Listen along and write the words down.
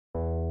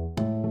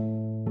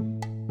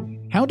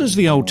How does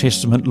the Old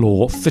Testament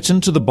law fit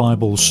into the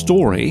Bible's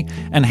story,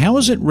 and how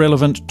is it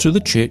relevant to the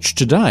church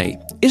today?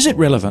 Is it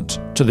relevant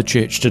to the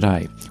church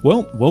today?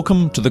 Well,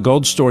 welcome to the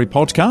God Story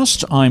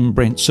podcast. I'm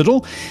Brent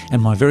Siddle,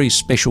 and my very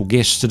special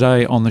guest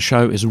today on the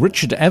show is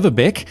Richard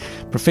Averbeck,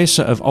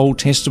 Professor of Old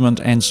Testament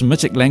and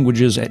Semitic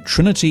Languages at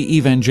Trinity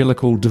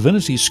Evangelical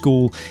Divinity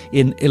School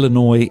in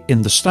Illinois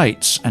in the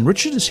States. And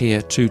Richard is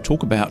here to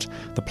talk about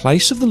the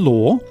place of the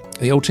law,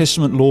 the Old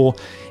Testament law,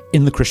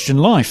 in the Christian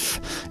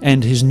life.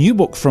 And his new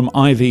book from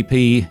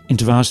IVP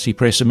InterVarsity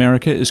Press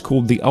America is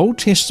called The Old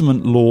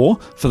Testament Law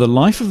for the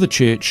Life of the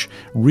Church,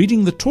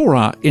 Reading the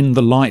Torah in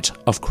the Light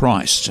of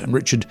Christ. And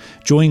Richard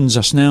joins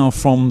us now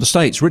from the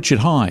States. Richard,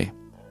 hi.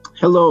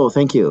 Hello,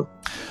 thank you.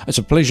 It's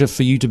a pleasure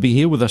for you to be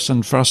here with us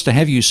and for us to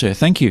have you, sir.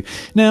 Thank you.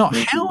 Now,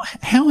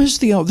 how is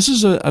the Old... This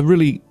is a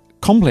really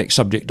complex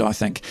subject, I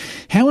think.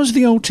 How has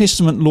the Old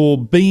Testament law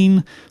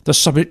been the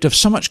subject of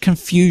so much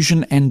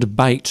confusion and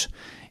debate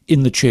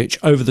in the church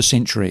over the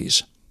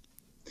centuries?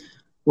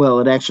 Well,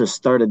 it actually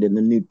started in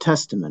the New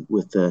Testament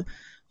with the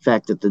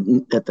fact that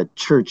the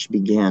church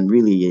began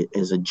really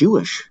as a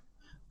Jewish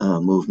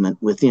movement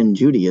within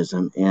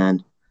Judaism,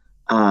 and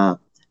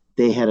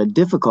they had a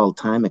difficult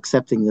time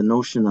accepting the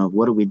notion of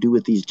what do we do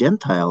with these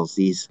Gentiles,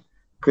 these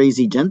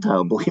crazy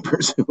Gentile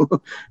believers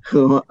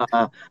who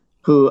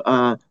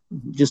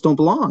just don't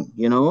belong,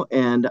 you know.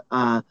 And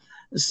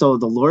so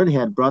the Lord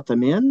had brought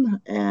them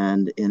in,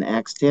 and in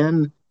Acts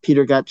 10,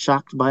 Peter got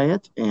shocked by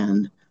it,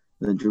 and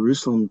the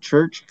Jerusalem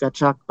church got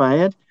shocked by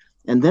it,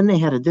 and then they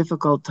had a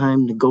difficult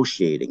time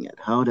negotiating it,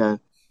 how to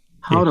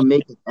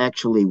make it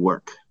actually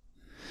work.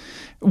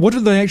 What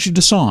did they actually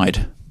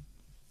decide?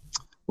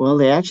 Well,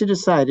 they actually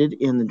decided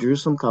in the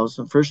Jerusalem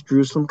Council, First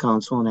Jerusalem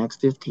Council in Acts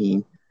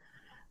 15,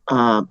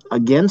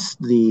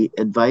 against the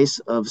advice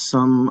of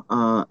some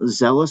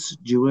zealous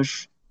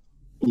Jewish,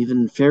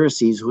 even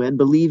Pharisees who had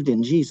believed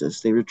in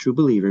Jesus. They were true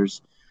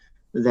believers,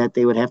 that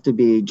they would have to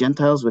be,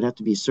 Gentiles would have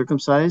to be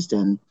circumcised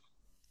and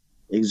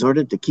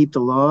exhorted to keep the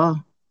law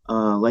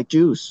like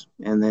Jews,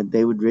 and that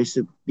they would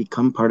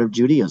become part of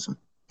Judaism.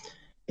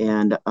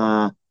 And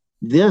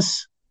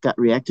this got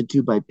reacted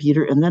to by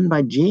Peter and then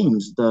by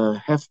James,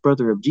 the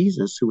half-brother of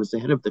Jesus, who was the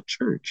head of the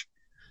church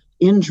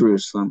in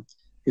Jerusalem,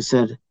 who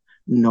said,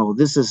 no,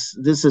 this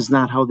is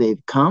not how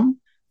they've come.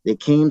 They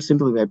came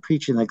simply by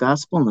preaching the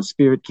gospel, and the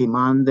Spirit came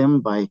on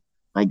them by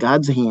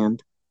God's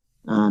hand,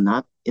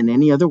 not in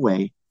any other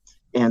way.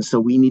 And so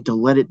we need to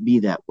let it be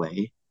that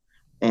way.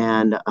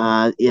 And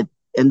it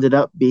ended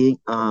up being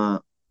a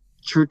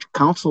church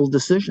council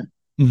decision.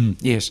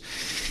 Yes,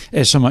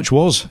 as so much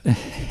was,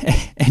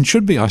 and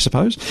should be, I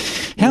suppose.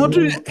 How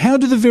do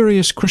the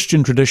various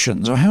Christian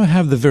traditions, or how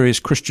have the various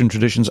Christian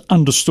traditions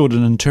understood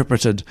and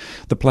interpreted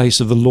the place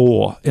of the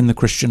law in the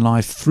Christian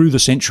life through the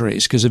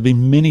centuries? Because there have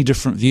been many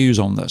different views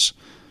on this.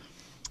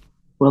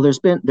 Well,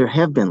 there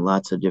have been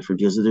lots of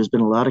different views. There's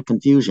been a lot of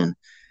confusion.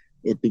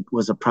 It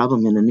was a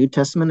problem in the New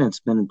Testament, and it's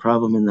been a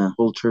problem in the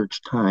whole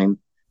church time.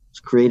 It's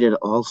created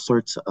all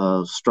sorts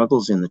of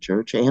struggles in the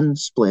church and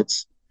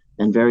splits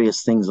and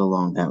various things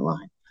along that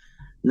line.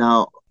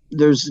 Now,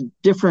 there's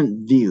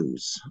different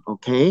views,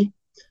 okay,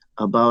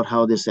 about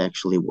how this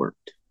actually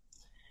worked.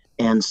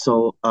 And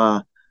so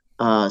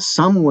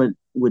some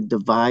would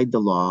divide the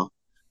law,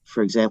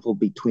 for example,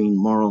 between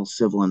moral,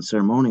 civil, and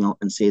ceremonial,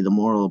 and say the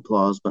moral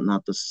applies, but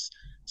not the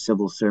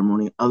civil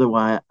ceremonial.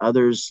 Otherwise,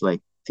 others,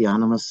 like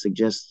Theonomist,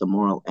 suggests the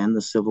moral and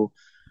the civil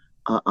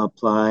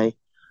apply.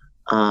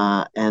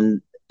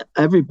 And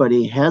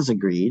everybody has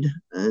agreed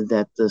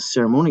that the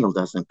ceremonial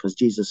doesn't, because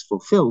Jesus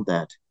fulfilled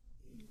that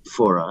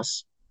for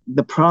us.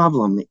 The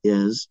problem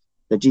is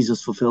that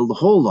Jesus fulfilled the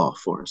whole law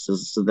for us.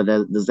 So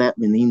does that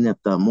mean that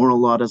the moral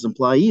law doesn't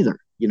apply either?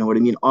 You know what I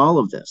mean? All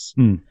of this.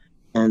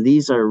 And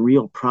these are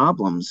real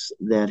problems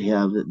that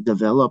have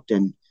developed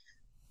and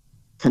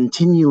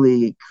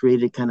continually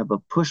created kind of a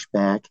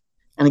pushback.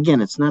 And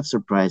again, it's not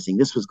surprising.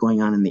 This was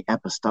going on in the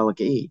apostolic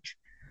age.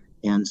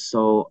 And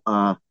so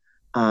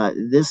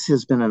this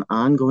has been an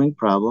ongoing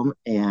problem.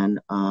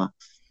 And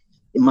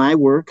in my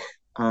work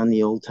on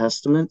the Old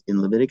Testament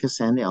in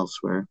Leviticus and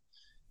elsewhere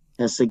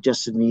has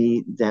suggested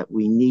me that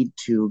we need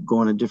to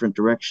go in a different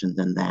direction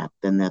than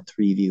that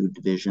three-view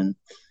division.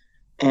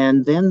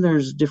 And then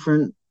there's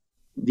different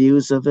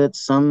views of it.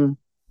 Some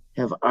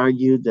have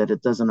argued that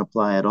it doesn't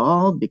apply at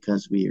all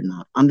because we are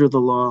not under the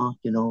law,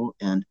 you know,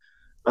 and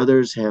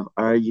others have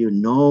argued,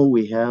 no,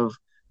 we have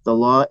the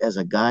law as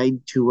a guide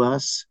to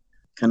us,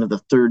 kind of the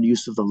third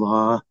use of the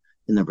law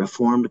in the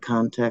Reformed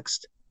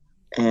context,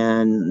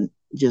 and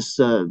just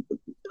a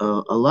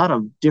lot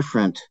of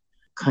different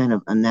kind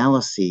of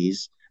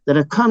analyses that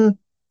have come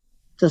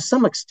to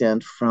some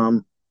extent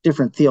from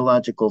different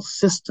theological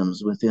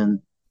systems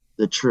within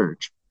the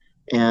church.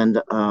 And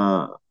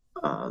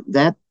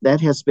that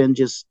has been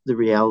just the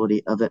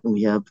reality of it, and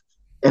we have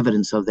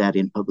evidence of that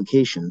in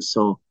publications.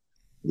 So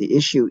the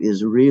issue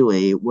is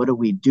really, what do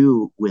we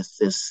do with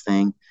this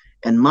thing?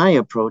 And my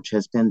approach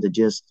has been to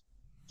just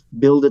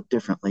build it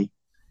differently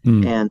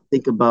and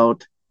think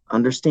about,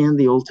 understand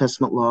the Old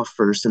Testament law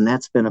first, and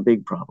that's been a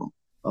big problem.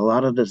 A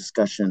lot of the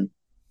discussion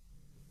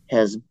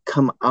has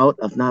come out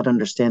of not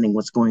understanding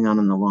what's going on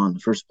in the law in the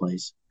first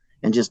place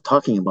and just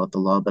talking about the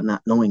law but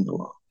not knowing the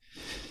law.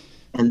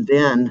 And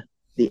then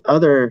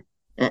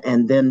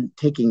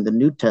taking the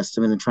New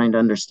Testament and trying to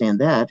understand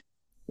that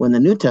when the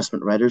New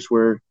Testament writers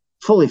were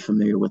fully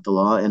familiar with the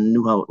law and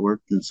knew how it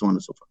worked and so on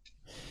and so forth.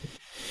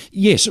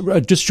 Yes,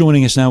 just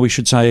joining us now, we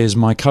should say, is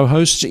my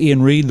co-host,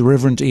 Ian Reid, the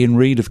Reverend Ian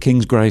Reid of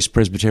King's Grace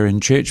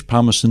Presbyterian Church,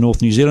 Palmerston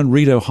North, New Zealand.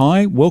 Rito,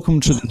 hi. Welcome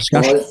to the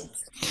discussion.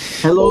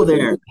 Hello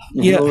there.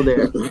 Yeah. Hello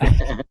there.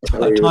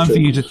 Time for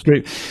you to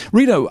speak.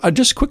 Rito,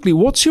 just quickly,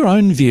 what's your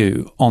own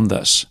view on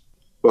this?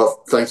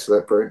 Well, thanks for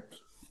that, Brent.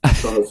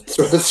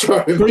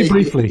 Very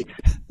briefly,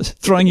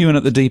 throwing you in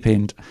at the deep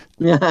end.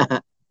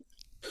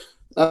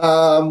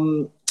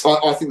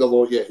 I think the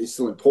law, is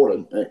still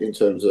important in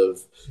terms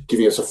of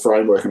giving us a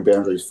framework and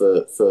boundaries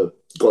for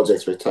God's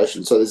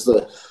expectations. So there's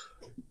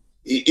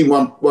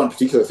one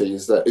particular thing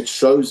is that it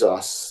shows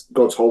us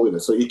God's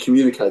holiness. So it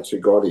communicates who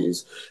God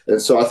is.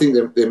 And so I think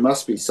there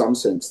must be some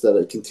sense that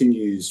it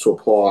continues to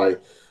apply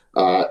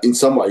in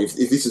some way. If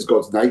this is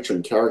God's nature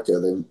and character,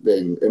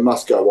 then it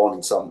must go on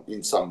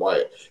in some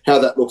way. How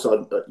that looks, I'll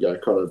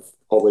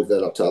leave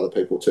that up to other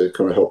people to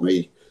kind of help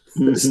me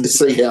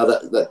see how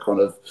that kind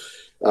of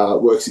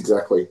works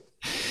exactly.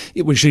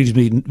 Which leads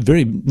me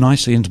very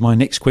nicely into my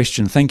next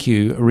question. Thank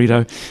you,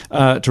 Rito.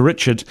 To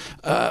Richard,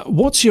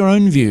 what's your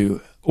own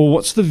view, or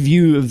what's the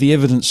view of the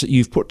evidence that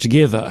you've put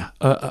together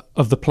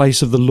of the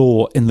place of the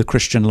law in the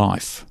Christian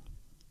life?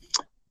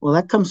 Well,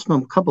 that comes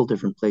from a couple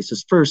different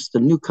places. First, the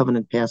New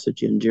Covenant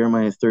passage in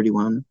Jeremiah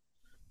 31,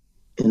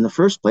 in the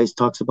first place,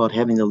 talks about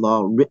having the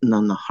law written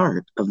on the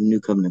heart of the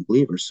New Covenant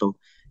believers. So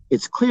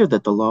it's clear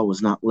that the law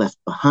was not left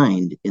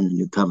behind in the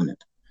New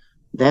Covenant.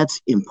 That's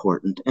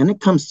important. And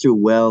it comes through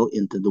well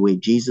into the way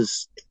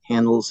Jesus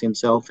handles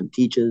himself and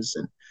teaches,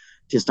 and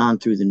just on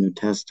through the New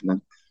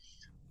Testament.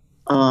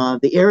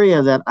 The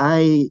area that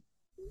I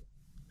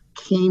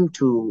came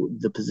to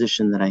the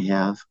position that I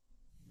have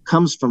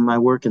comes from my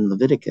work in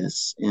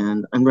Leviticus,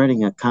 and I'm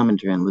writing a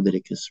commentary on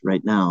Leviticus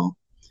right now.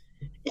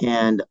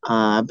 And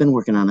I've been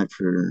working on it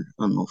for,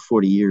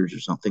 40 years or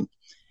something.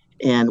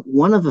 And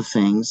one of the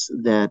things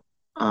that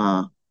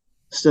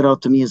stood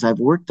out to me as I've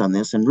worked on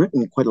this and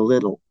written quite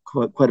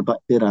a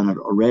bit on it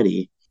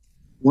already.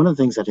 One of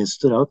the things that has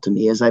stood out to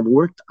me is I've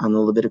worked on the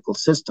Levitical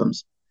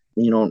systems,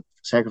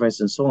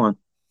 sacrifice and so on.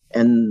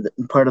 And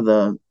part of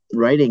the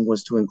writing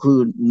was to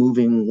include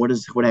moving what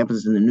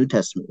happens in the New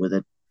Testament with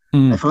it.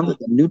 I found that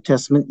the New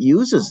Testament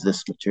uses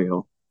this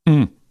material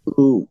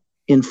to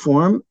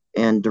inform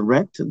and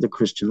direct the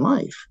Christian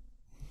life.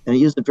 And it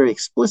used it very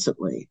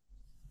explicitly,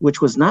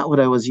 which was not what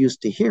I was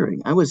used to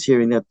hearing. I was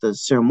hearing that the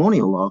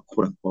ceremonial law,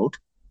 quote unquote,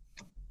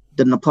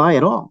 didn't apply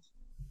at all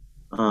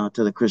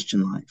to the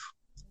Christian life.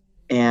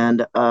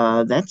 And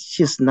that's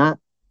just not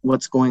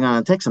what's going on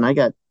in text. And I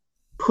got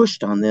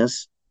pushed on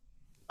this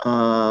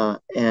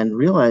and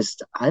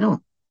realized I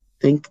don't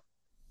think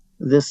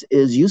this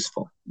is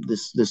useful,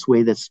 this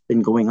way that's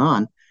been going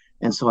on.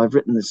 And so I've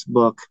written this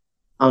book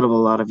out of a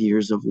lot of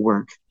years of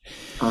work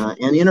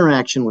and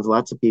interaction with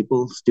lots of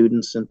people,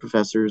 students and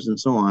professors and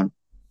so on.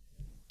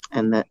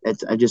 And that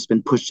I've just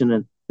been pushed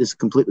in this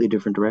completely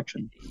different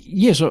direction.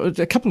 Yes,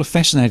 a couple of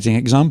fascinating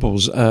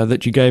examples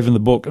that you gave in the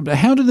book.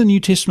 How do the New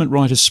Testament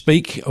writers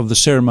speak of the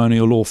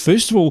ceremonial law?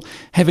 First of all,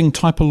 having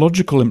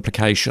typological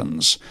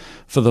implications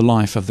for the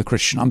life of the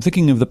Christian. I'm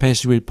thinking of the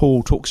passage where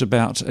Paul talks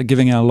about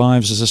giving our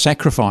lives as a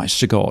sacrifice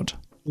to God.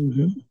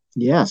 Mm-hmm.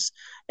 Yes,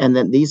 and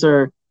that these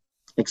are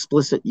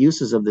explicit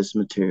uses of this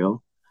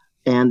material,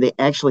 and they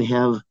actually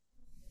have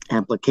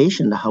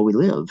application to how we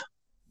live.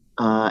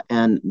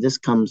 And this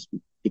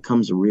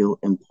becomes real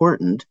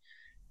important.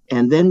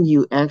 And then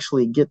you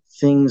actually get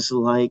things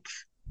like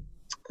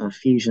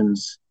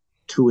Ephesians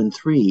 2 and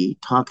 3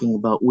 talking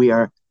about we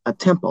are a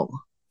temple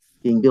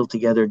being built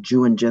together,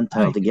 Jew and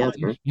Gentile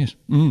together, yes.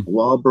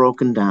 Wall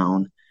broken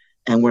down,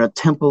 and we're a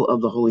temple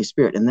of the Holy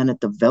Spirit. And then it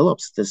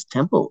develops this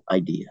temple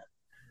idea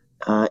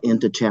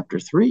into chapter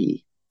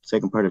 3,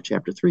 second part of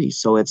chapter 3.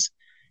 So it's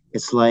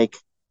like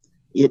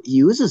it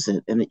uses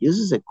it, and it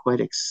uses it quite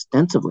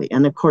extensively.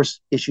 And of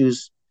course,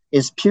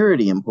 is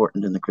purity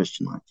important in the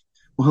Christian life?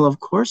 Well, of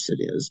course it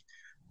is.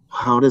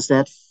 How does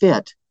that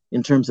fit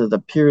in terms of the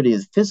purity,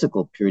 the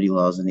physical purity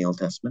laws in the Old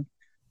Testament?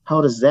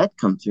 How does that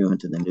come through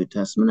into the New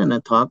Testament? And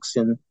it talks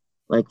in,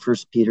 like 1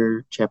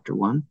 Peter chapter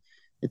 1,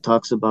 it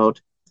talks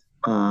about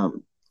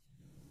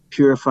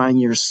purifying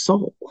your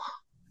soul,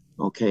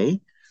 okay,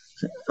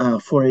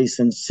 for a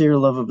sincere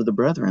love of the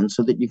brethren,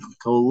 so that you can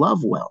go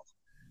love well,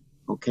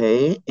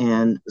 okay?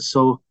 And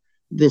so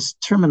this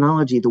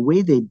terminology, the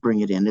way they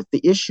bring it in, if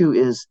the issue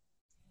is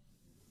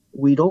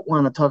we don't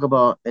want to talk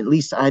about, at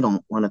least I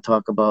don't want to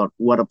talk about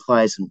what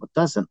applies and what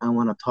doesn't. I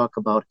want to talk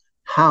about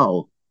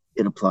how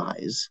it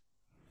applies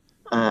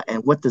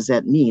and what does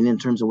that mean in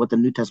terms of what the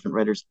New Testament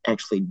writers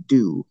actually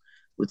do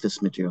with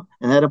this material.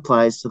 And that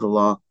applies to the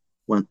law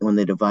when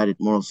they divided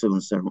moral, civil,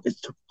 and ceremonial. It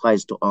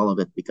applies to all of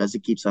it because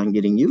it keeps on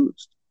getting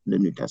used. the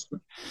New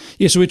Testament.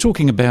 Yeah, so we're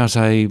talking about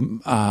a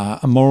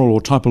moral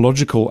or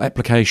typological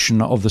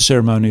application of the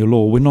ceremonial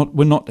law.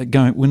 We're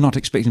not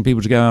expecting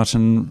people to go out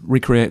and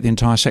recreate the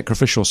entire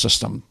sacrificial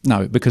system.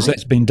 No, because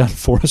that's been done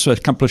for us,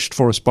 accomplished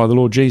for us by the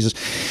Lord Jesus.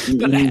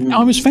 But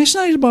I was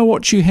fascinated by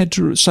what you had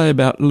to say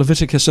about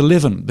Leviticus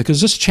 11,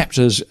 because this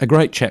chapter is a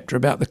great chapter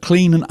about the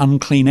clean and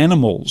unclean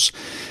animals.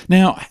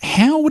 Now,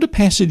 how would a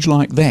passage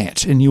like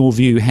that, in your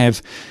view,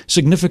 have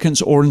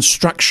significance or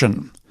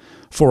instruction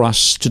for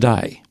us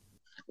today?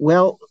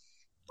 Well,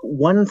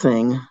 one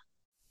thing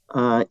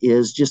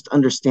is just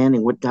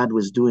understanding what God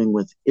was doing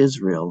with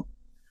Israel,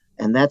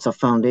 and that's a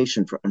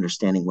foundation for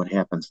understanding what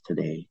happens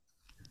today.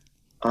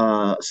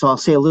 So I'll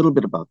say a little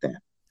bit about that.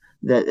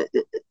 That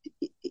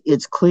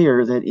it's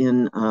clear that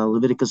in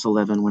Leviticus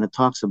 11, when it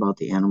talks about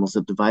the animals,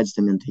 it divides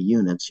them into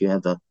units. You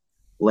have the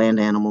land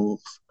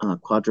animals,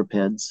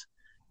 quadrupeds,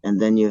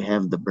 and then you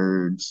have the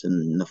birds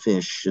and the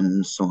fish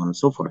and so on and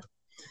so forth.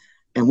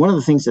 And one of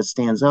the things that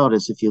stands out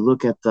is if you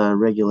look at the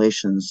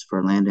regulations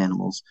for land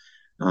animals,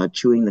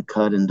 chewing the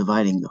cud and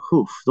dividing the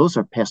hoof, those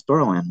are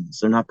pastoral animals.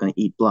 They're not going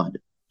to eat blood.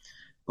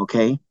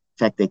 Okay? In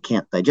fact, they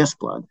can't digest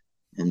blood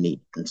and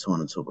meat and so on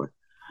and so forth.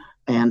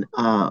 And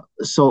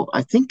so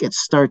I think it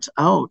starts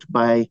out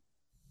by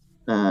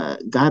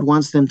God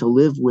wants them to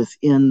live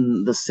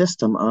within the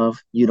system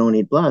of you don't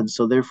eat blood,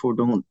 so therefore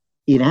don't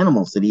eat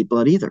animals that eat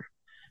blood either.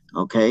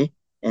 Okay?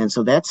 And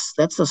so that's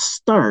a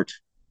start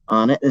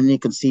on it, and you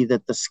can see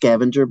that the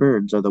scavenger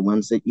birds are the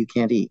ones that you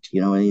can't eat.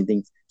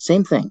 Anything,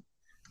 same thing.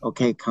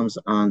 Okay, comes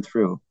on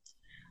through.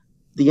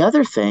 The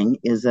other thing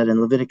is that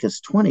in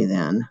Leviticus 20,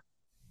 then,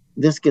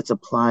 this gets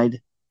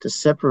applied to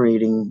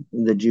separating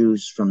the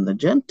Jews from the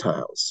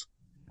Gentiles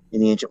in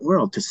the ancient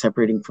world, to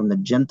separating from the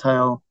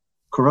Gentile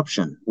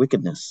corruption,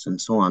 wickedness, and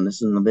so on. This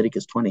is in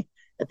Leviticus 20.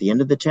 At the end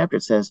of the chapter,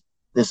 it says,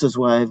 this is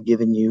why I've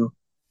given you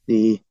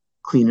the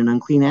clean and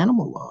unclean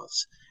animal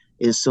laws,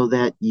 is so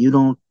that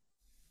you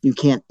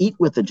can't eat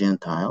with the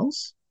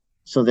Gentiles,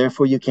 so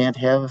therefore you can't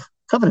have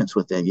covenants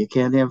with them. You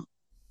can't have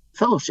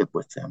fellowship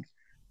with them.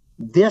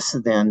 This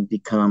then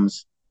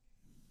becomes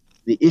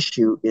the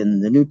issue in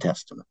the New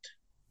Testament.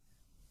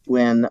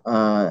 When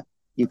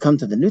you come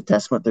to the New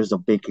Testament, there's a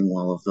breaking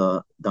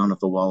down of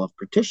the wall of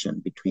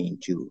partition between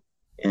Jew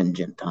and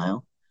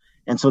Gentile.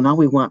 And so now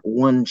we want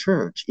one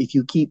church. If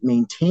you keep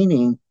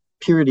maintaining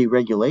purity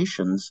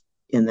regulations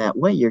in that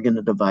way, you're going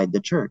to divide the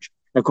church.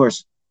 And of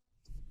course,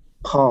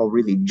 Paul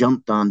really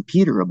jumped on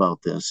Peter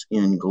about this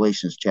in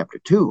Galatians chapter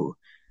 2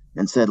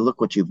 and said, look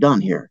what you've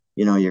done here.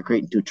 You're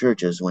creating two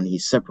churches, when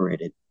he's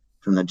separated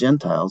from the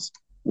Gentiles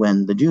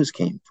when the Jews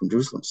came from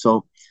Jerusalem.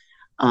 So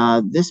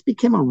this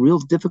became a real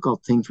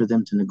difficult thing for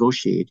them to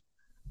negotiate,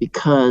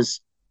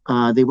 because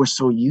they were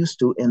so used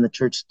to, and the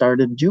church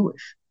started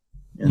Jewish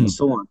and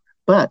so on.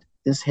 But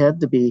this had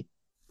to be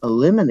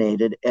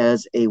eliminated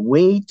as a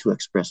way to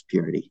express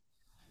purity,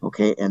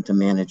 okay, and to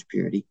manage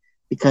purity,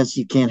 because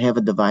you can't have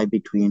a divide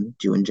between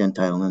Jew and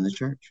Gentile in the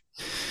church.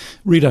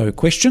 Rito,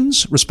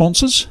 questions,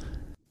 responses?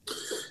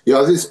 Yeah,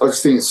 I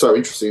just think it's so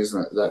interesting,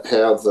 isn't it, that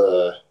how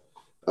the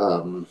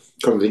kind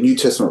of the New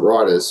Testament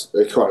writers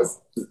are kind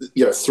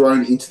of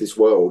thrown into this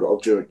world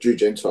of Jew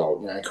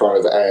Gentile,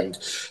 and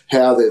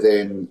how they're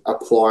then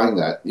applying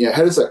that.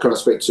 How does that kind of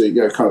speak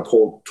to kind of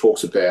Paul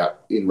talks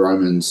about in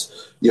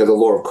Romans, the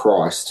law of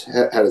Christ?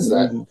 How does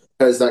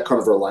that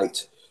kind of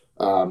relate?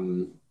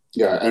 And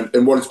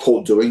what is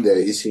Paul doing there?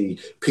 Is he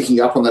picking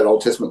up on that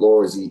Old Testament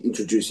law? Is he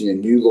introducing a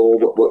new law?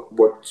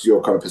 What's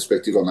your kind of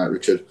perspective on that,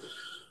 Richard?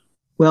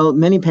 Well,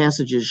 many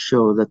passages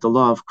show that the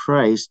law of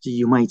Christ,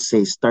 you might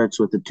say, starts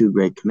with the two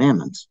great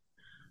commandments.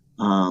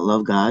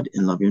 Love God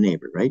and love your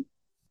neighbor, right?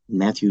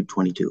 Matthew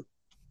 22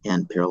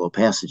 and parallel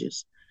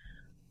passages.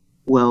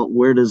 Well,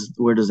 where does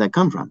that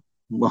come from?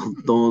 Well,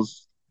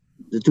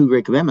 the two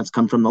great commandments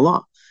come from the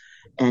law.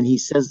 And he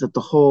says that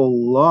the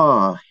whole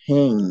law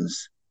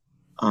hangs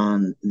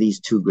on these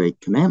two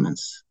great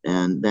commandments.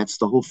 And that's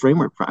the whole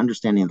framework for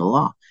understanding the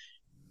law.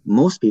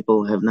 Most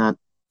people have not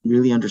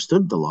really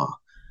understood the law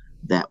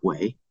that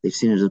way. They've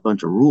seen it as a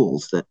bunch of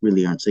rules that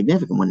really aren't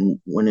significant,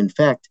 when in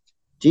fact,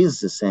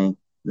 Jesus is saying,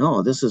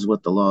 no, this is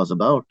what the law is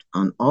about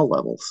on all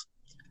levels.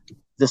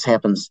 This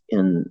happens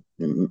in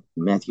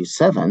Matthew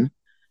 7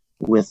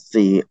 with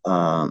the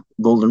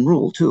golden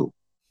rule too.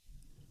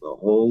 The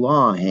whole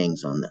law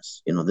hangs on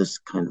this, this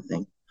kind of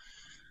thing.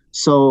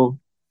 So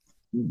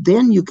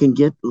then you can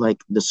get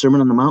like the Sermon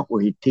on the Mount,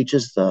 where he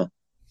teaches the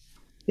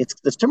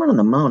Sermon on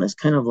the Mount is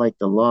kind of like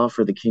the law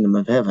for the kingdom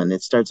of heaven.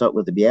 It starts out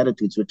with the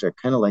Beatitudes, which are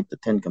kind of like the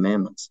 10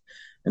 Commandments.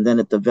 And then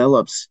it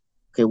develops,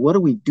 okay, what do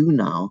we do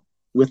now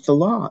with the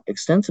law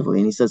extensively?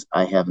 And he says,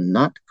 I have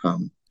not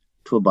come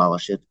to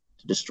abolish it,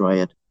 to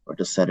destroy it, or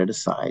to set it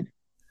aside.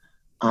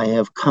 I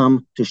have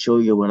come to show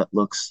you what it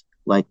looks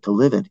like to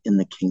live it in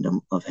the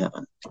kingdom of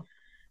heaven.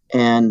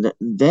 And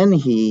then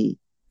he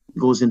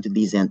goes into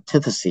these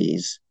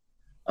antitheses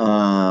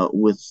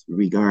with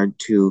regard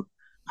to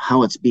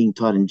how it's being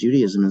taught in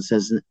Judaism, and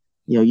says,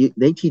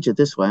 they teach it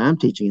this way, I'm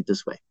teaching it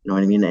this way. You know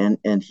what I mean?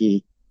 And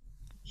he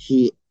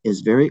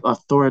is very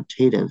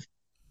authoritative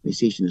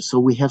So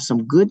we have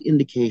some good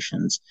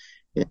indications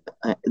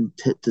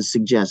to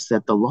suggest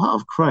that the law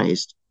of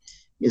Christ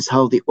is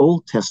how the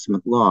Old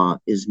Testament law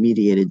is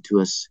mediated to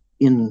us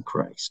in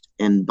Christ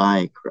and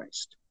by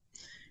Christ.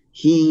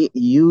 He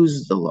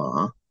used the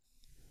law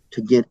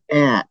to get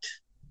at,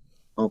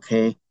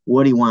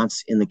 what he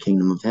wants in the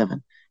kingdom of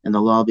heaven. And the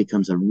law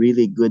becomes a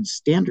really good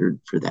standard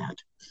for that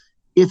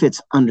if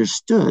it's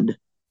understood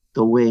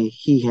the way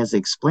he has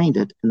explained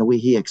it, and the way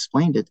he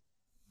explained it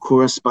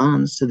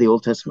corresponds to the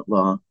Old Testament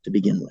law to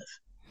begin with.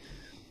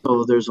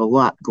 So there's a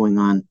lot going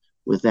on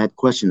with that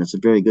question. It's a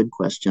very good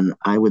question.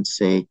 I would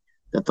say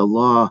that the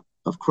law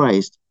of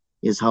Christ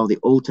is how the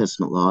Old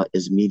Testament law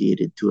is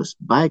mediated to us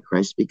by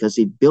Christ, because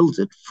he builds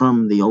it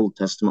from the Old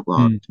Testament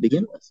law to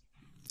begin with.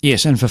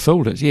 Yes, and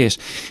fulfilled it, yes.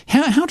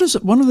 How does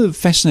it, one of the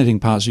fascinating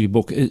parts of your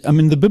book,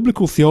 the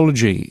biblical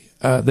theology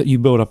that you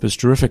build up is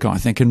terrific, I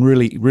think, and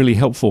really, really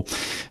helpful.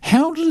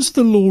 How does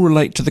the law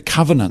relate to the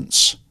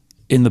covenants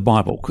in the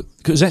Bible?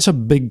 Because that's a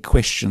big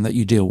question that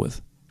you deal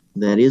with.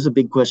 That is a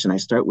big question. I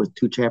start with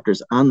 2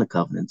 chapters on the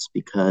covenants,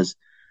 because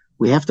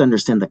we have to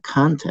understand the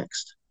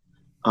context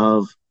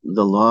of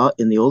the law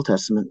in the Old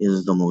Testament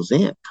is the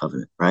Mosaic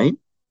covenant, right?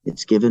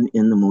 It's given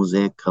in the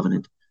Mosaic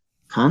covenant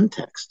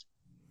context.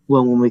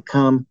 Well, when we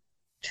come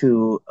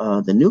to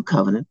the new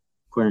covenant,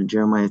 according to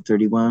Jeremiah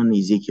 31,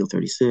 Ezekiel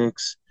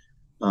 36,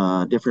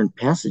 different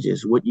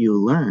passages, what you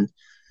learn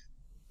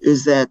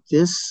is that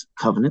this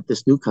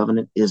new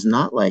covenant, is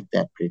not like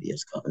that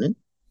previous covenant.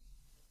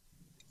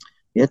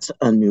 It's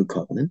a new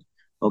covenant,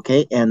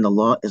 and the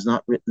law is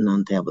not written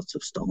on tablets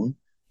of stone,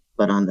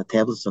 but on the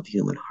tablets of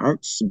human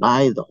hearts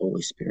by the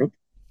Holy Spirit,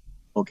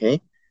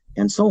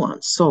 and so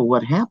on. So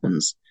what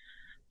happens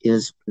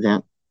is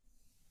that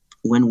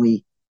when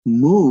we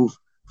move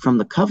from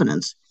the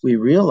covenants, we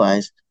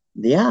realize,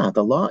 the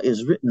law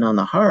is written on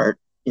the heart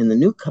in the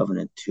new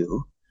covenant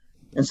too.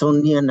 And so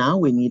now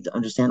we need to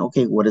understand,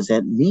 what does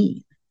that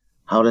mean?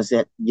 How does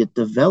that get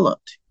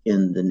developed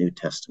in the New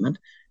Testament?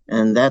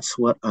 And that's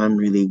what I'm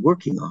really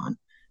working on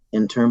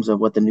in terms of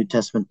what the New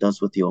Testament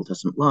does with the Old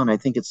Testament law. And I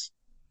think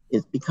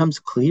it becomes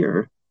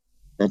clear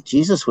that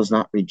Jesus was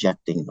not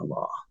rejecting the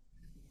law,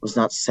 was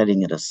not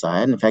setting it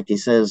aside. In fact, he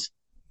says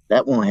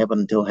that won't happen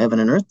until heaven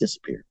and earth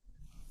disappear.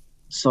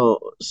 So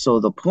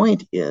the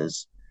point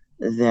is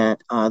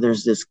that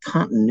there's this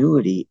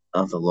continuity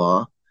of the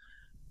law,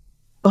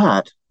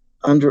 but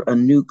under a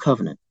new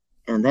covenant,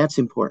 and that's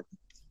important.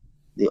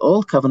 The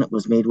old covenant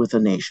was made with a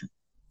nation.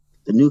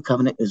 The new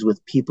covenant is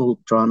with people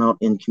drawn out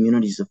in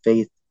communities of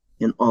faith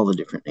in all the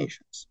different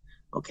nations.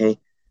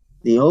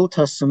 The Old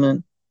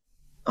Testament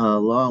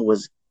law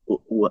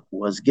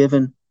was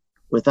given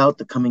without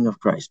the coming of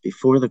Christ,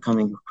 before the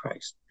coming of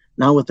Christ.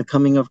 Now with the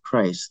coming of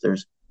Christ,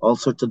 there's all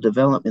sorts of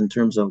development in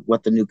terms of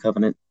what the new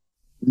covenant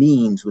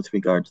means with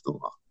regard to the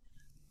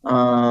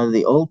law.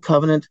 The old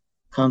covenant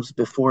comes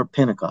before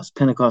Pentecost.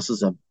 Pentecost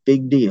is a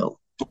big deal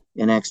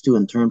in Acts 2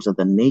 in terms of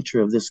the nature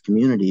of this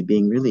community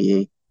being really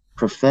a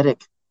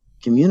prophetic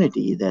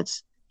community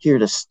that's here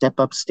to step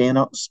up, stand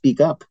out, speak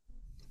up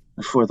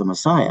for the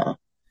Messiah.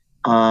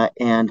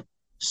 And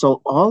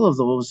so all of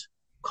those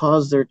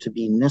cause there to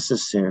be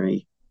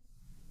necessary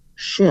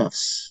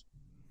shifts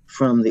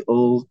from the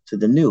old to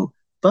the new.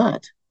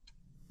 But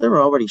there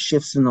were already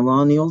shifts in the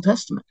law in the Old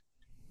Testament.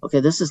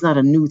 This is not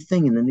a new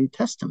thing in the New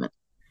Testament.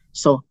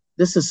 So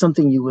this is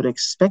something you would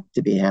expect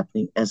to be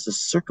happening as the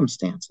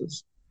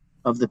circumstances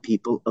of the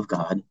people of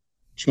God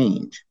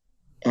change.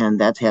 And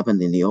that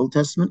happened in the Old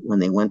Testament when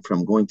they went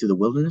from going through the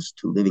wilderness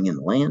to living in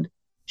the land.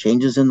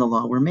 Changes in the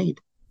law were made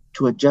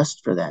to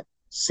adjust for that.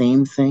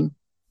 Same thing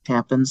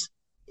happens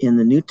in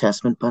the New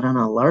Testament, but on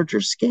a larger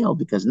scale,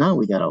 because now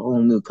we got a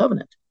whole new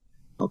covenant.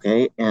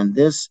 And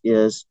this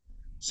is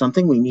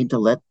something we need to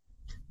let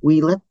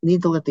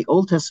the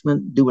Old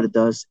Testament do what it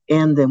does,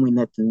 and then we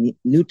let the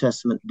New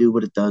Testament do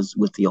what it does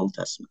with the Old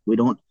Testament. We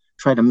don't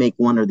try to make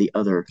one or the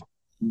other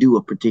do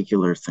a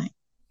particular thing.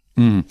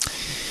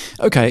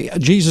 Okay,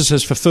 Jesus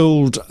has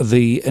fulfilled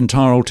the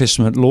entire Old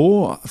Testament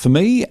law for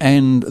me,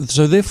 and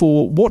so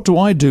therefore, what do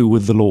I do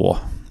with the law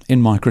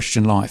in my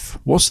Christian life?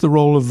 What's the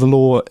role of the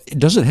law?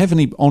 Does it have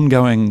any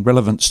ongoing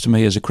relevance to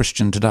me as a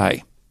Christian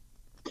today?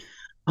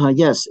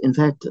 Yes. In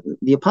fact,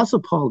 the Apostle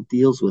Paul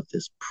deals with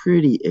this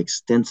pretty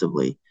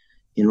extensively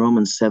in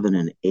Romans 7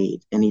 and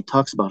 8. And he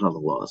talks about how the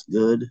law is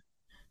good,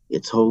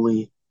 it's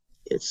holy,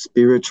 it's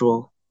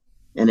spiritual,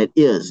 and it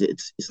is.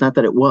 It's not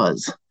that it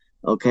was.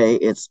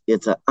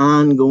 It's an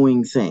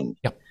ongoing thing.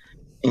 Yep.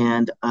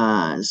 And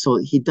so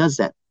he does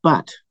that.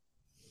 But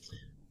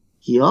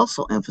he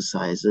also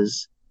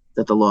emphasizes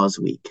that the law is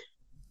weak.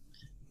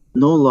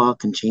 No law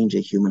can change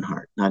a human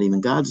heart, not even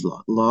God's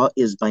law. Law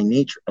is by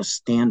nature a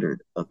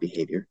standard of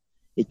behavior.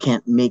 It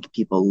can't make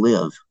people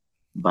live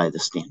by the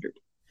standard.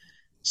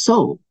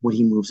 So what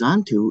he moves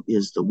on to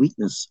is the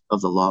weakness of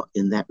the law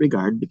in that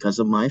regard. Because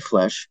of my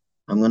flesh,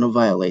 I'm going to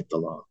violate the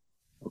law.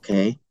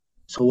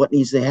 So what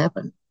needs to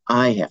happen?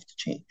 I have to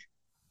change.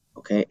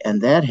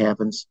 And that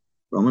happens,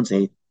 Romans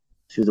 8,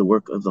 through the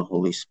work of the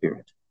Holy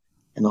Spirit.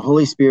 And the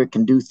Holy Spirit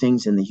can do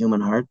things in the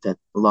human heart that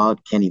the law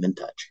can't even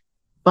touch.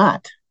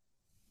 But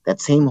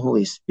that same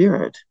Holy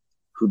Spirit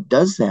who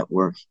does that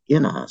work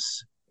in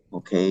us,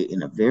 okay,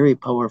 in a very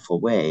powerful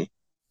way,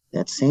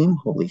 that same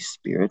Holy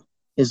Spirit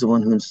is the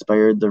one who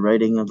inspired the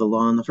writing of the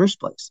law in the first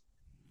place.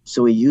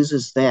 So he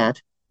uses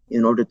that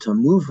in order to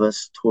move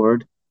us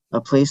toward a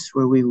place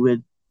where we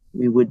would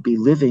be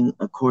living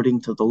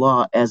according to the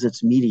law as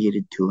it's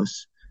mediated to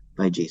us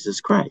by Jesus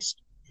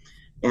Christ.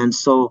 And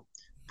so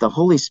the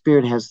Holy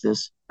Spirit has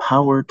this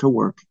power to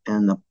work,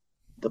 and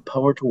the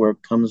power to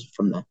work comes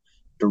from the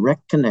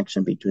direct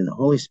connection between the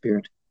Holy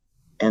Spirit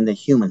and the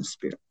human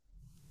spirit.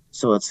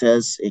 So it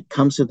says, it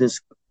comes to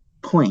this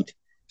point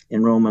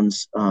in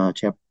Romans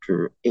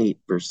chapter 8,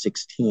 verse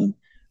 16,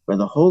 where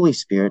the Holy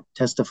Spirit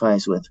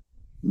testifies with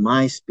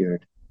my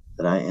spirit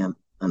that I am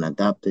an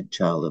adopted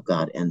child of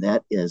God. And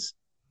that is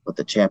what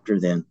the chapter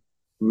then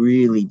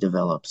really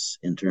develops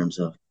in terms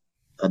of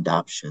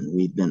adoption.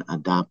 We've been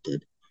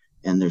adopted,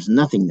 and there's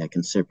nothing that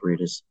can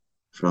separate us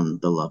from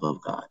the love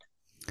of God.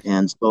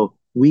 And so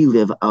we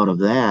live out of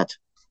that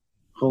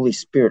Holy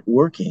Spirit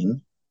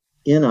working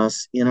in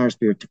us, in our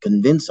spirit, to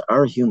convince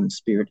our human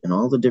spirit in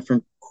all the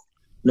different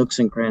nooks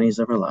and crannies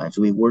of our lives.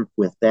 We work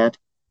with that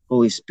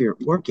Holy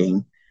Spirit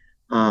working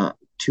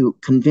to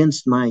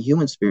convince my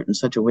human spirit in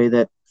such a way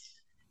that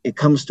it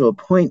comes to a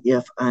point,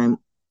 if I'm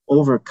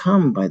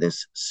overcome by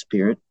this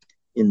spirit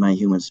in my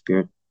human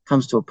spirit,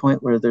 comes to a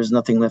point where there's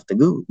nothing left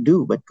to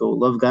do but go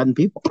love God and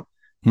people.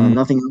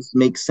 Nothing else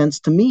makes sense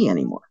to me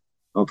anymore.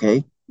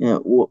 Okay?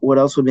 What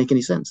else would make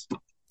any sense?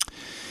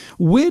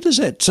 Where does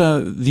that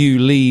view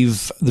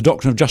leave the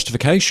doctrine of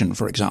justification,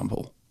 for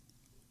example?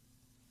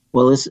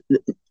 Well,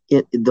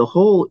 the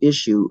whole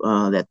issue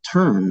that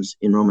turns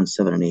in Romans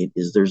 7 and 8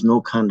 is there's no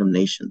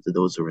condemnation to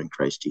those who are in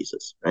Christ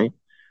Jesus, right?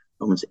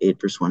 Romans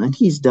 8, verse 1. And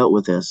he's dealt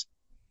with this,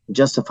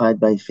 justified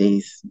by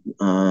faith,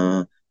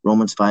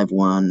 Romans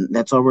 5:1.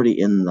 That's already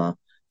in the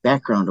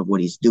background of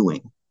what he's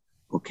doing,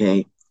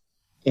 okay?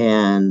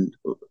 And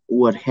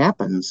what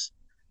happens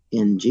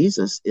in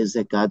Jesus is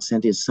that God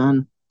sent his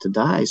son to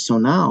die. So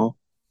now,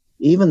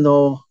 even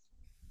though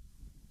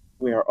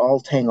we are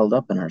all tangled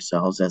up in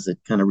ourselves, as it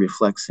kind of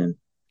reflects in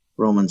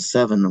Romans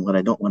 7, and what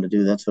I don't want to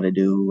do, that's what I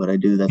do. What I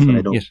do, that's what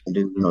I don't want to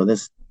do.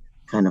 This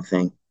kind of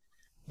thing.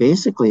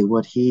 Basically,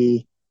 what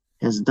he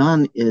has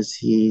done is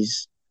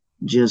he's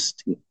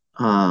just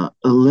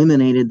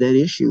eliminated that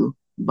issue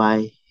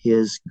by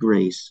his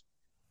grace.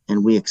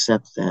 And we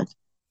accept that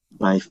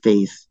by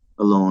faith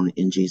alone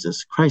in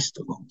Jesus Christ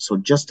alone. So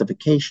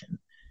justification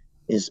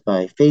is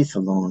by faith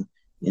alone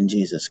in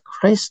Jesus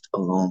Christ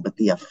alone. But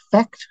the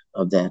effect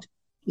of that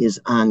is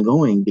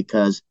ongoing,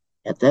 because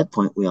at that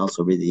point we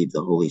also receive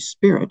the Holy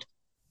Spirit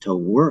to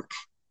work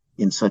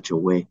in such a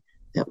way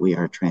that we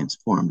are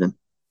transformed. And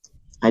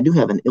I do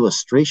have an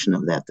illustration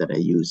of that I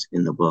use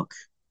in the book.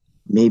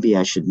 Maybe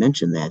I should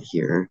mention that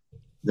here.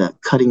 The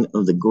cutting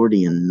of the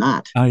Gordian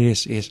knot. Oh,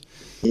 yes. Yes,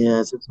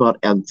 it's about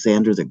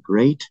Alexander the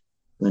Great,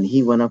 when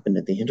he went up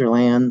into the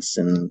hinterlands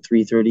in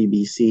 330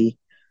 BC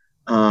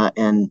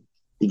and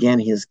began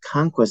his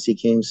conquest. He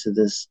came to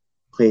this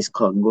place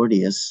called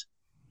Gordius,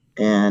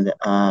 and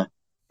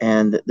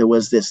there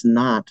was this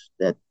knot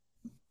that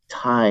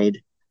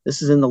tied.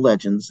 This is in the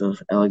legends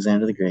of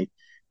Alexander the Great.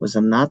 Was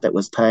a knot that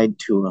was tied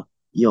to a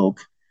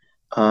yoke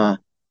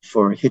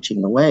for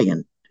hitching the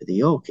wagon to the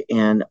yoke,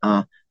 and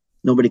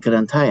nobody could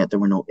untie it. There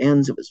were no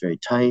ends. It was very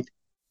tight,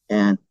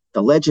 and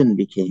the legend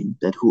became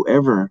that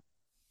whoever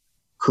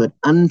could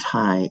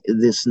untie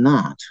this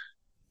knot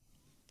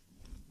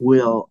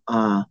will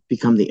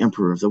become the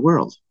emperor of the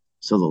world.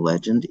 So the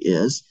legend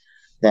is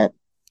that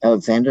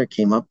Alexander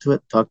came up to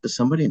it, talked to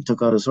somebody, and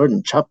took out his sword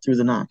and chopped through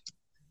the knot.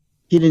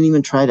 He didn't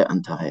even try to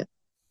untie it.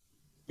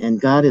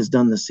 And God has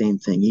done the same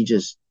thing. He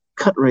just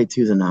cut right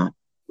through the knot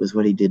with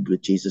what he did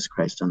with Jesus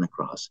Christ on the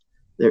cross.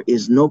 There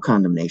is no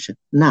condemnation.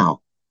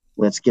 Now,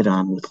 let's get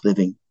on with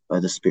living by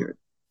the Spirit.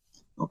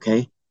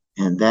 Okay?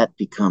 And that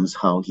becomes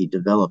how he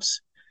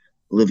develops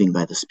living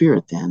by the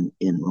Spirit then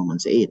in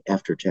Romans 8,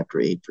 after chapter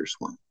 8, verse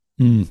 1.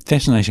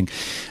 Fascinating.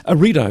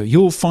 Rito,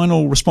 your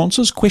final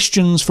responses,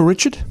 questions for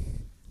Richard?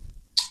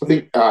 I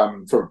think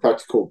from a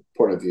practical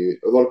point of view,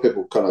 a lot of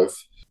people kind of,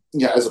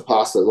 as a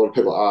pastor, a lot of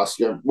people ask,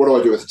 what do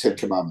I do with the Ten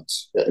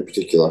Commandments in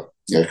particular?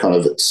 Kind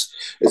of it's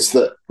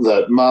the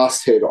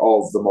masthead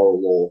of the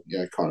moral law,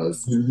 kind of.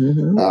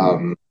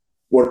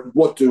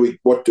 What do we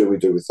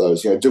do with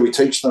those? Do we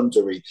teach them?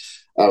 Do we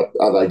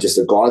are they just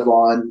a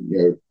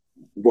guideline?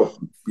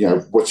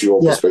 What's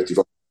your perspective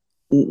on?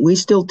 We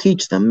still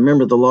teach them.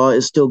 Remember, the law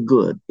is still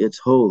good. It's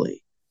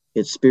holy.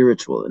 It's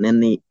spiritual. And then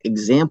the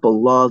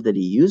example law that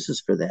he uses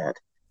for that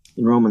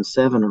in Romans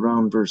 7,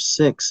 around verse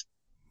 6,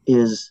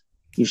 is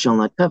you shall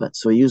not covet.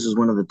 So he uses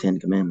one of the 10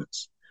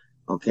 Commandments.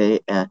 Okay?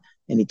 And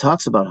he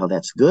talks about how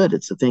that's good.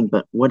 It's the thing.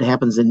 But what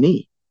happens in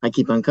me? I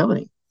keep on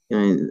coveting.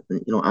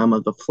 I'm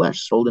of the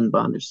flesh, sold in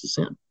bondage to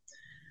sin.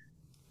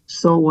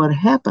 So what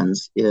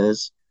happens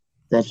is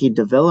that he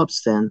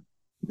develops then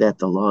that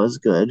the law is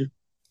good,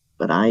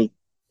 but I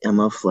am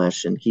of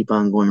flesh and keep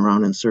on going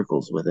around in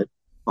circles with it.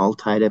 all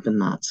tied up in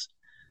knots.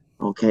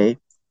 Okay,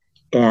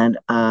 and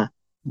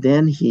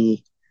then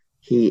he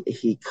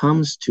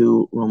comes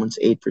to Romans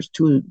 8 verse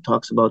 2,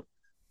 talks about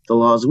the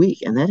law is weak,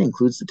 and that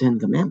includes the 10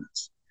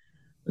 commandments.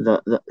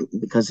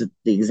 Because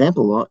the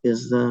example law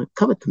is the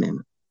covet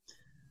commandment.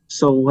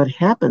 So what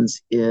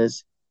happens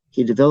is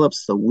he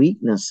develops the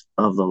weakness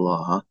of the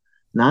law,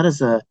 not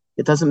as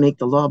it doesn't make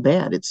the law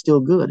bad. It's still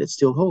good. It's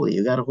still holy.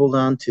 You got to hold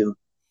on to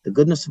the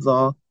goodness of the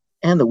law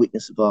and the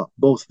weakness of the law,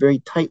 both very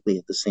tightly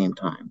at the same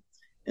time,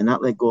 and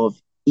not let go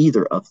of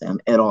either of them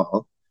at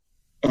all.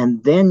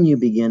 And then you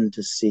begin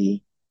to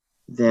see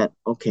that,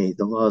 okay,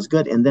 the law is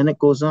good. And then it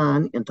goes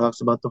on and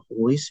talks about the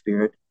Holy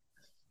Spirit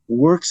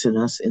works in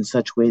us in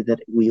such a way that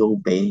we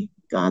obey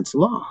God's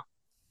law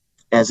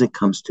as it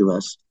comes to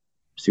us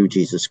through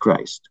Jesus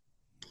Christ.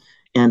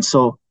 And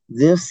so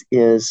this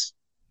is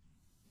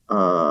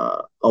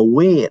a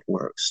way it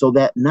works, so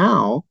that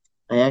now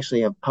I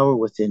actually have power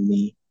within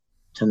me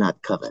to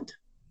not covet.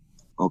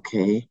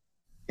 Okay?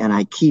 And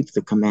I keep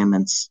the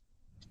commandments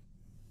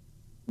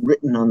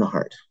written on the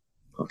heart.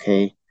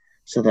 Okay?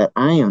 So that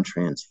I am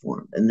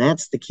transformed. And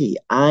that's the key.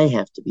 I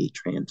have to be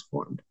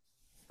transformed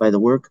by the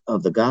work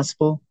of the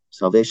gospel,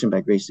 salvation by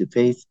grace through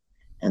faith,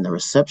 and the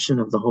reception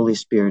of the Holy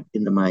Spirit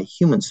into my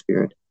human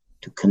spirit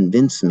to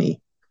convince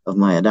me of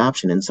my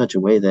adoption in such a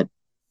way that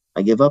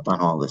I give up on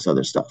all this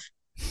other stuff.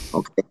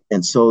 Okay.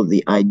 And so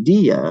the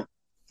idea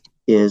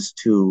is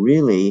to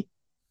really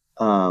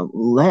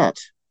let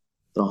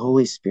the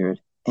Holy Spirit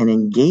and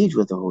engage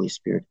with the Holy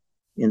Spirit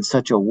in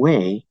such a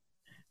way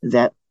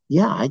that,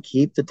 yeah, I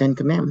keep the 10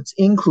 commandments,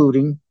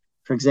 including,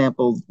 for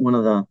example, one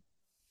of the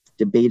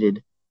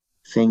debated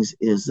things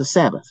is the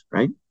Sabbath,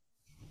 right?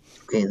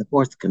 Okay, the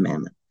 4th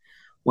commandment.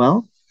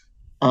 Well,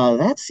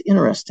 that's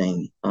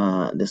interesting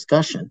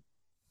discussion,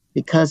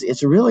 because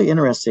it's really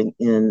interesting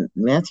in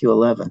Matthew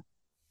 11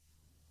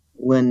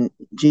 when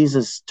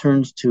Jesus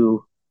turns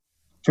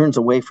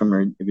away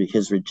from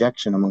his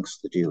rejection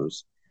amongst the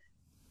Jews,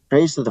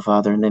 prays to the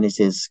Father, and then he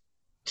says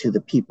to the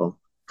people,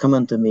 "Come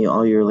unto me,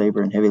 all your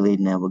labor and heavy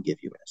laden, and I will give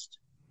you rest.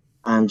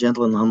 I am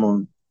gentle and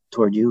humble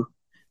toward you,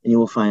 and you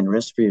will find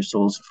rest for your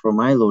souls, for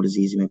my load is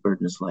easy, my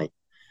burden is light."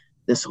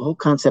 This whole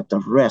concept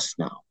of rest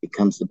now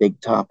becomes the big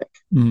topic,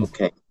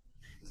 okay?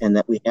 And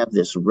that we have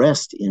this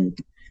rest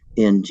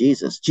in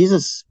Jesus.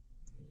 Jesus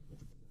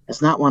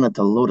has not wanted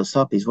to load us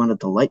up, he's wanted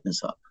to lighten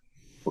us up,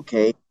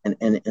 okay? And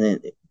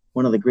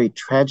one of the great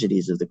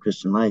tragedies of the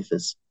Christian life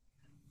is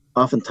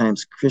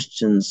oftentimes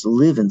Christians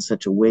live in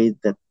such a way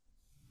that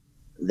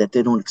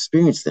they don't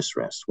experience this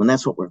rest, when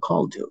that's what we're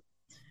called to.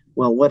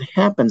 Well, what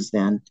happens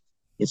then,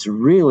 it's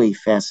really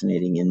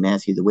fascinating in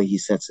Matthew, the way he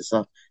sets this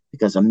up,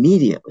 because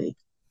immediately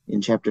in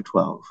chapter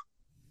 12,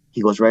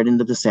 he goes right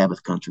into the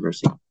Sabbath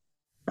controversy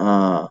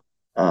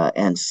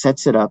and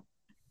sets it up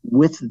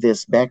with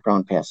this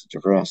background passage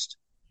of rest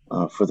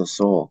for the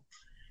soul,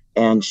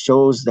 and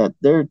shows that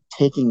they're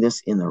taking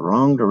this in the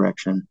wrong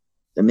direction.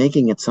 They're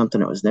making it something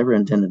that was never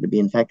intended to be.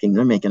 In fact,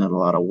 they're making it a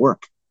lot of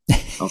work.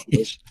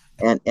 Okay?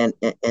 and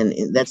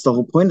that's the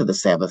whole point of the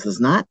Sabbath, is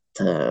not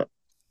to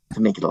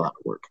make it a lot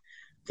of work.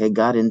 Okay,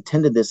 God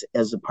intended this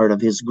as a part of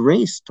his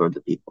grace toward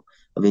the people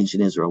of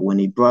ancient Israel when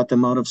he brought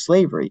them out of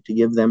slavery to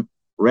give them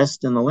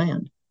rest in the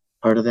land.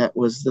 Part of that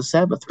was the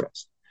Sabbath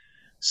rest.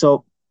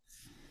 So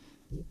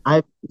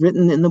I've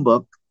written in the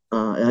book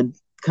kind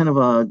of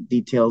a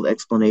detailed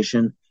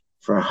explanation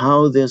for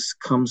how this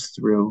comes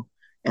through,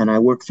 and I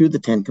work through the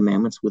 10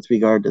 commandments with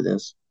regard to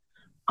this,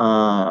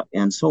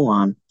 and so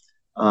on,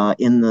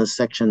 in the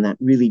section that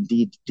really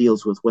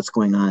deals with what's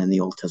going on in the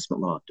Old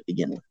Testament law to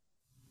begin with.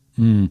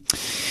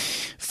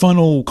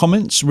 Final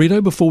comments,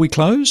 Rito, before we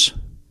close?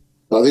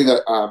 I think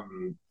that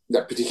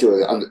that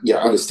particular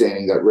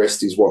understanding that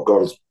rest is what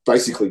God has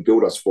basically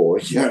built us for.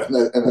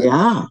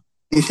 Yeah.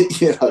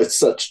 It's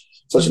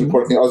such an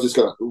important thing. I was just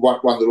going to,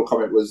 one little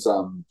comment was,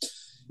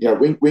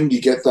 when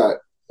you get that,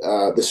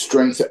 the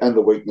strength and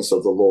the weakness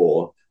of the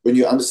law, when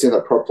you understand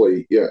that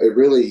properly, it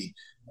really,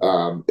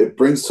 it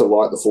brings to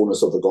light the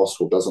fullness of the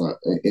gospel, doesn't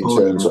it? In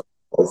terms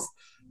of,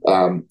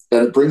 and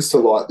it brings to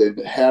light then,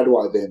 how do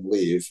I then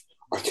live?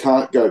 I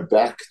can't go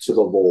back to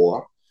the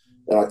law,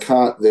 and I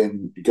can't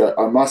then go,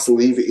 I must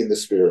live in the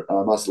Spirit, and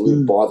I must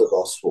live by the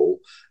gospel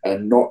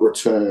and not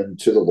return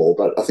to the law.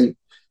 But I think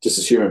just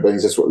as human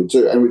beings, that's what we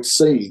do. And we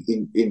see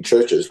in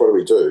churches, what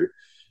do?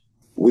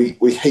 We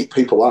heat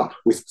people up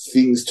with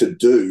things to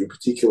do,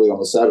 particularly on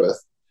the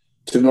Sabbath,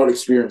 to not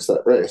experience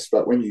that rest.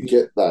 But when you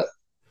get that,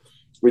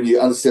 when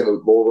you understand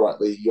the law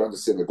rightly, you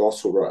understand the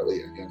gospel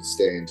rightly, and you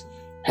understand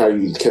how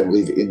you can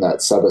live in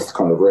that Sabbath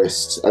kind of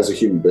rest as a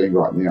human being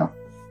right now.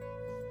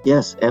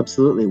 Yes,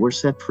 absolutely. We're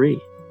set free.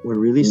 We're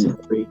really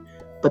set free.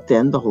 But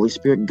then the Holy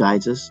Spirit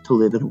guides us to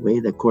live in a way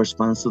that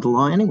corresponds to the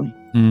law anyway.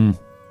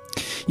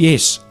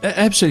 Yes,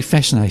 absolutely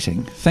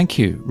fascinating. Thank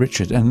you,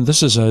 Richard. And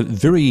this is a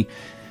very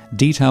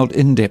detailed,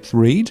 in-depth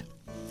read,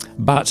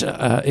 but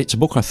it's a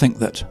book I think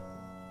that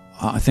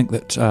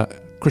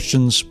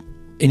Christians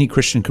any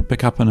Christian could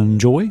pick up and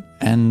enjoy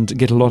and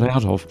get a lot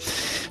out of.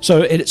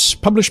 So it's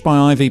published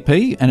by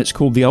IVP, and it's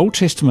called The Old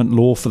Testament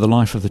Law for the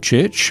Life of the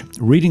Church,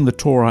 Reading the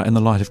Torah in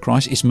the Light of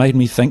Christ. It's made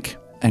me think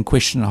and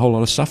question a whole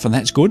lot of stuff, and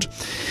that's good.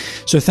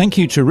 So thank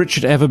you to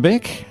Richard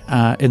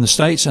Averbeck in the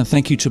States, and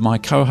thank you to my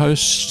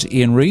co-host,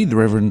 Ian Reid, the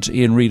Reverend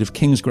Ian Reid of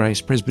King's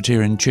Grace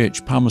Presbyterian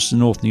Church, Palmerston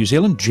North, New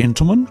Zealand.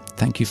 Gentlemen,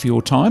 thank you for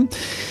your time.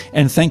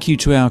 And thank you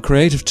to our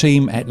creative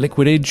team at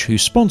Liquid Edge, who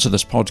sponsor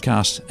this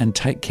podcast and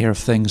take care of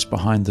things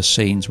behind the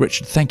scenes.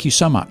 Richard, thank you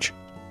so much.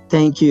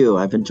 Thank you.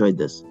 I've enjoyed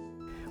this.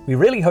 We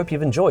really hope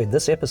you've enjoyed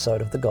this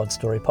episode of the God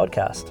Story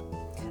podcast.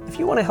 If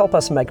you want to help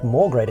us make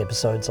more great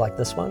episodes like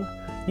this one,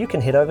 you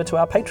can head over to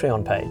our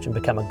Patreon page and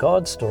become a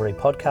God Story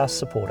podcast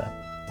supporter.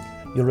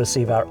 You'll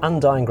receive our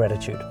undying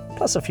gratitude,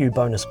 plus a few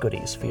bonus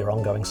goodies for your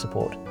ongoing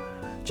support.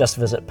 Just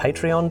visit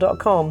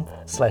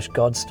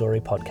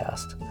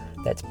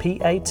patreon.com/GodStoryPodcast. That's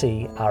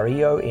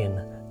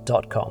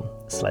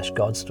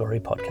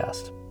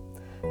patreon.com/GodStoryPodcast.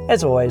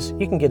 As always,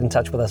 you can get in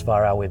touch with us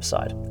via our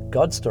website,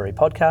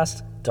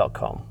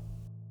 godstorypodcast.com.